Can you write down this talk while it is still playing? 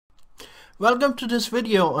Welcome to this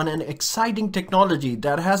video on an exciting technology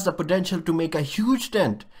that has the potential to make a huge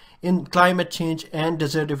dent in climate change and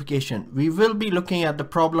desertification. We will be looking at the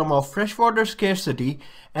problem of freshwater scarcity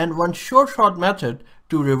and one short method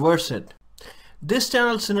to reverse it. This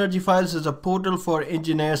channel Synergy Files is a portal for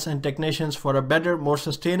engineers and technicians for a better, more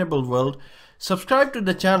sustainable world. Subscribe to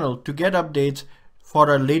the channel to get updates for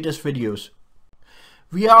our latest videos.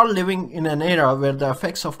 We are living in an era where the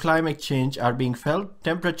effects of climate change are being felt.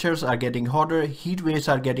 Temperatures are getting hotter, heat waves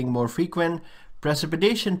are getting more frequent,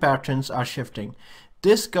 precipitation patterns are shifting.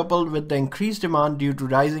 This, coupled with the increased demand due to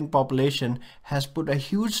rising population, has put a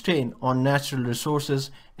huge strain on natural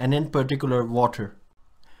resources and in particular water.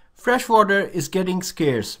 Fresh water is getting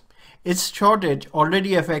scarce. Its shortage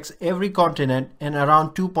already affects every continent and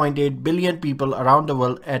around 2.8 billion people around the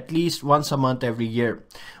world at least once a month every year.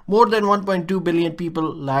 More than 1.2 billion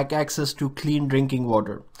people lack access to clean drinking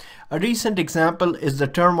water. A recent example is the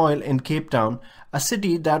turmoil in Cape Town, a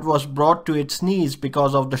city that was brought to its knees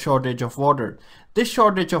because of the shortage of water. This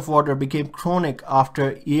shortage of water became chronic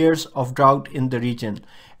after years of drought in the region.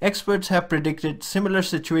 Experts have predicted similar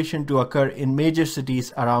situation to occur in major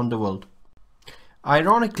cities around the world.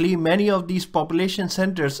 Ironically, many of these population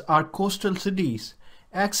centers are coastal cities.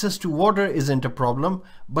 Access to water isn't a problem,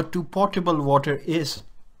 but to potable water is.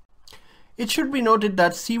 It should be noted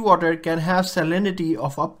that seawater can have salinity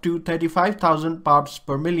of up to 35,000 parts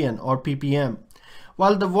per million or ppm,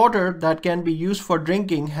 while the water that can be used for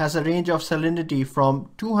drinking has a range of salinity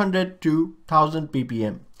from 200 to 1000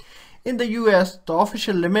 ppm. In the US, the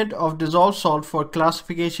official limit of dissolved salt for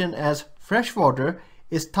classification as freshwater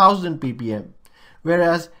is 1000 ppm.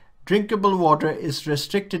 Whereas drinkable water is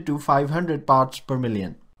restricted to 500 parts per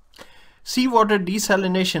million. Seawater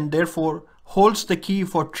desalination therefore holds the key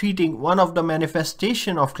for treating one of the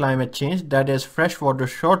manifestations of climate change, that is freshwater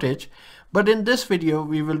shortage, but in this video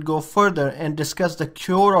we will go further and discuss the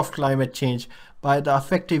cure of climate change by the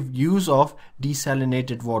effective use of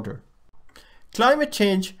desalinated water. Climate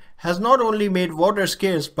change has not only made water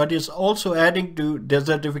scarce but is also adding to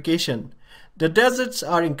desertification. The deserts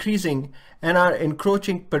are increasing and are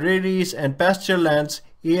encroaching prairies and pasture lands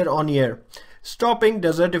year on year. Stopping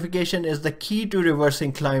desertification is the key to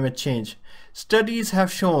reversing climate change. Studies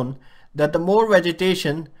have shown that the more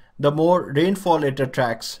vegetation, the more rainfall it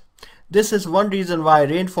attracts. This is one reason why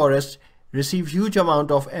rainforests receive huge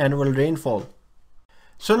amount of annual rainfall.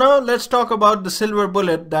 So now let's talk about the silver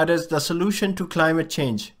bullet that is the solution to climate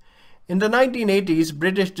change. In the 1980s,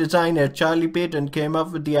 British designer Charlie Payton came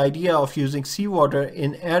up with the idea of using seawater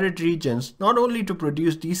in arid regions not only to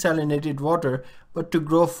produce desalinated water but to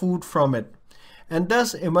grow food from it. And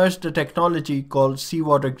thus emerged the technology called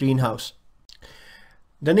seawater greenhouse.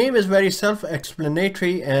 The name is very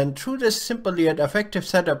self-explanatory, and through this simple yet effective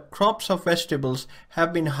setup, crops of vegetables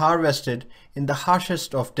have been harvested in the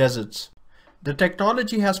harshest of deserts. The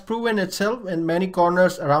technology has proven itself in many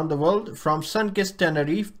corners around the world, from sun-kissed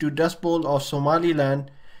Tenerife to Dust Bowl of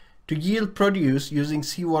Somaliland, to yield produce using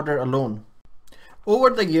seawater alone.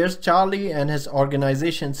 Over the years, Charlie and his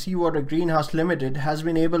organization Seawater Greenhouse Limited has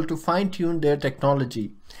been able to fine-tune their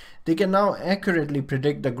technology. They can now accurately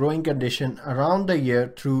predict the growing condition around the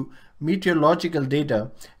year through meteorological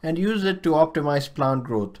data and use it to optimize plant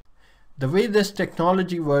growth. The way this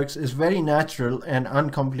technology works is very natural and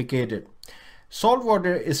uncomplicated. Salt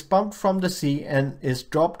water is pumped from the sea and is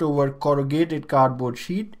dropped over corrugated cardboard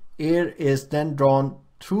sheet. Air is then drawn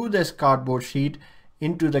through this cardboard sheet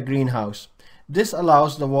into the greenhouse. This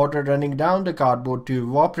allows the water running down the cardboard to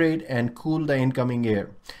evaporate and cool the incoming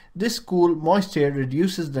air. This cool, moist air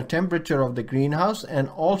reduces the temperature of the greenhouse and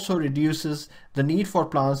also reduces the need for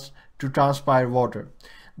plants to transpire water,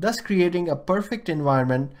 thus creating a perfect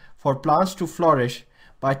environment for plants to flourish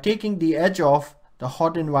by taking the edge off the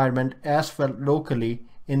hot environment as felt locally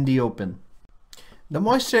in the open. The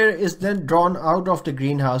moisture is then drawn out of the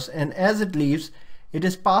greenhouse, and as it leaves, it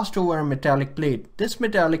is passed over a metallic plate. This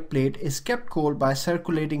metallic plate is kept cold by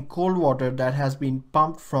circulating cold water that has been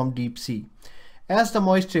pumped from deep sea. As the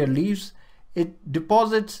moisture leaves, it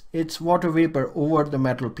deposits its water vapor over the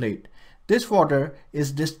metal plate. This water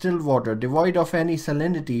is distilled water devoid of any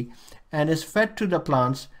salinity and is fed to the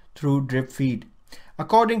plants through drip feed.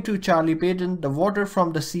 According to Charlie Payton, the water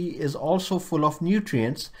from the sea is also full of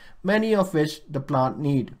nutrients, many of which the plant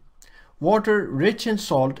need. Water rich in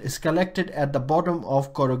salt is collected at the bottom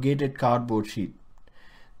of corrugated cardboard sheet.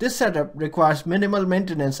 This setup requires minimal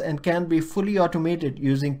maintenance and can be fully automated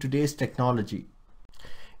using today's technology.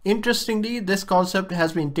 Interestingly, this concept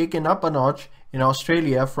has been taken up a notch in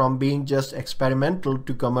Australia from being just experimental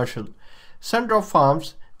to commercial. Sundrop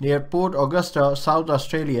Farms, near Port Augusta, South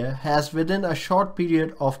Australia, has within a short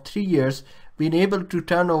period of 3 years been able to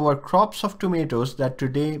turn over crops of tomatoes that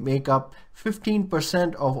today make up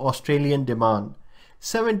 15% of Australian demand,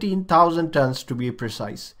 17,000 tons to be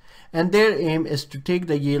precise. And their aim is to take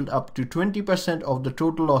the yield up to 20% of the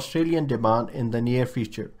total Australian demand in the near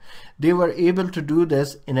future. They were able to do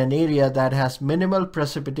this in an area that has minimal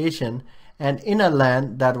precipitation and in a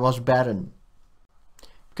land that was barren.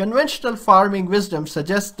 Conventional farming wisdom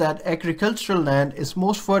suggests that agricultural land is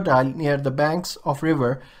most fertile near the banks of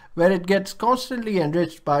river, where it gets constantly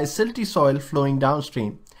enriched by silty soil flowing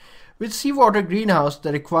downstream. With seawater greenhouse,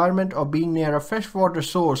 the requirement of being near a freshwater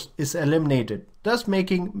source is eliminated, thus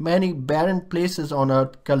making many barren places on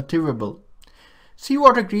Earth cultivable.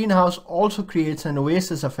 Seawater greenhouse also creates an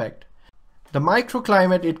oasis effect. The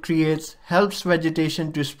microclimate it creates helps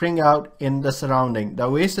vegetation to spring out in the surrounding. The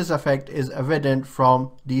oasis effect is evident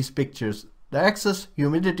from these pictures. The excess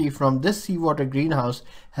humidity from this seawater greenhouse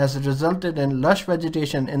has resulted in lush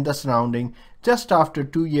vegetation in the surrounding just after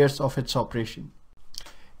 2 years of its operation.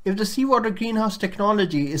 If the seawater greenhouse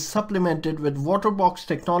technology is supplemented with water box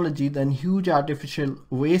technology, then huge artificial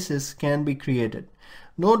oases can be created.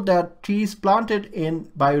 Note that trees planted in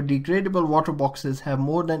biodegradable water boxes have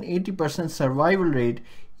more than 80% survival rate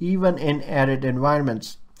even in arid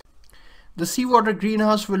environments. The seawater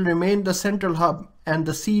greenhouse will remain the central hub and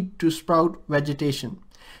the seed to sprout vegetation.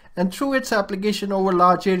 And through its application over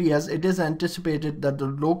large areas, it is anticipated that the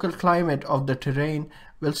local climate of the terrain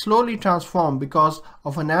will slowly transform because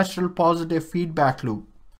of a natural positive feedback loop.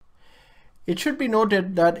 It should be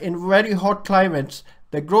noted that in very hot climates,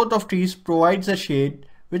 the growth of trees provides a shade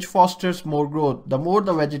which fosters more growth. The more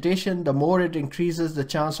the vegetation, the more it increases the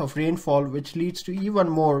chance of rainfall, which leads to even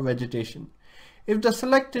more vegetation. If the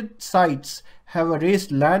selected sites have a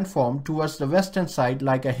raised landform towards the western side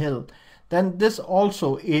like a hill, then this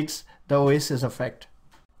also aids the oasis effect.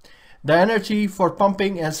 The energy for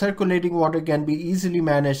pumping and circulating water can be easily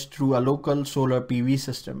managed through a local solar PV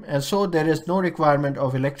system, and so there is no requirement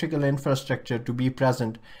of electrical infrastructure to be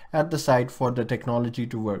present at the site for the technology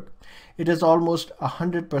to work. It is almost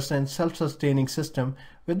 100% self-sustaining system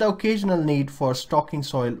with the occasional need for stocking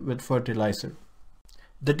soil with fertilizer.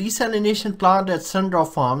 The desalination plant at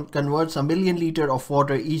Sundrop Farm converts 1 million liters of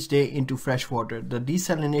water each day into fresh water. The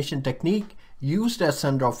desalination technique used at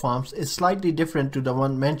Sundrop Farms is slightly different to the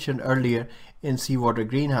one mentioned earlier in seawater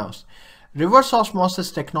greenhouse. Reverse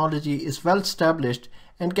osmosis technology is well established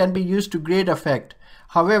and can be used to great effect.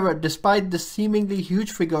 However, despite the seemingly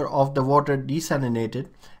huge figure of the water desalinated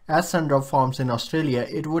at Sundrop Farms in Australia,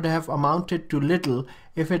 it would have amounted to little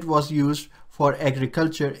if it was used for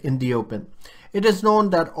agriculture in the open. It is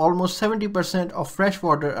known that almost 70% of fresh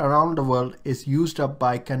water around the world is used up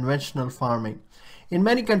by conventional farming. In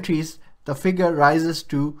many countries, the figure rises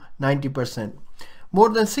to 90%. More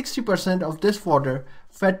than 60% of this water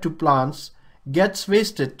fed to plants gets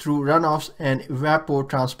wasted through runoffs and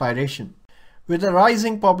evapotranspiration. With a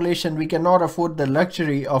rising population, we cannot afford the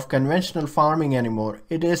luxury of conventional farming anymore.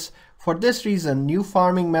 It is for this reason new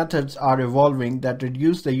farming methods are evolving that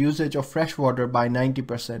reduce the usage of fresh water by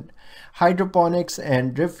 90%. Hydroponics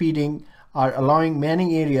and drip feeding are allowing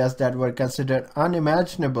many areas that were considered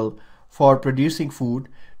unimaginable for producing food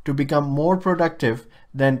to become more productive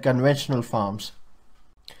than conventional farms.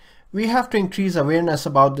 We have to increase awareness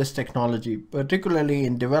about this technology, particularly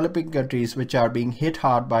in developing countries which are being hit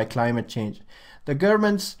hard by climate change. The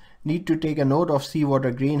governments need to take a note of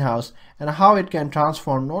seawater greenhouse and how it can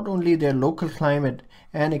transform not only their local climate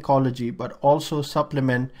and ecology, but also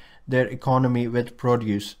supplement their economy with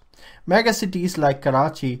produce. Megacities like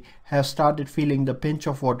Karachi have started feeling the pinch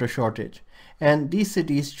of water shortage, and these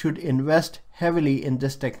cities should invest heavily in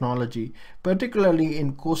this technology, particularly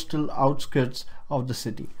in coastal outskirts of the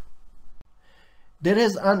city. There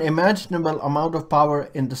is an unimaginable amount of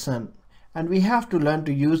power in the sun, and we have to learn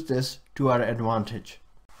to use this to our advantage.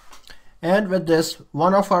 And with this,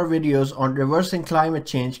 one of our videos on reversing climate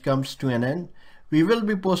change comes to an end. We will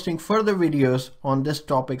be posting further videos on this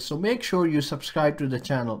topic, so make sure you subscribe to the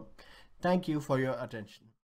channel. Thank you for your attention.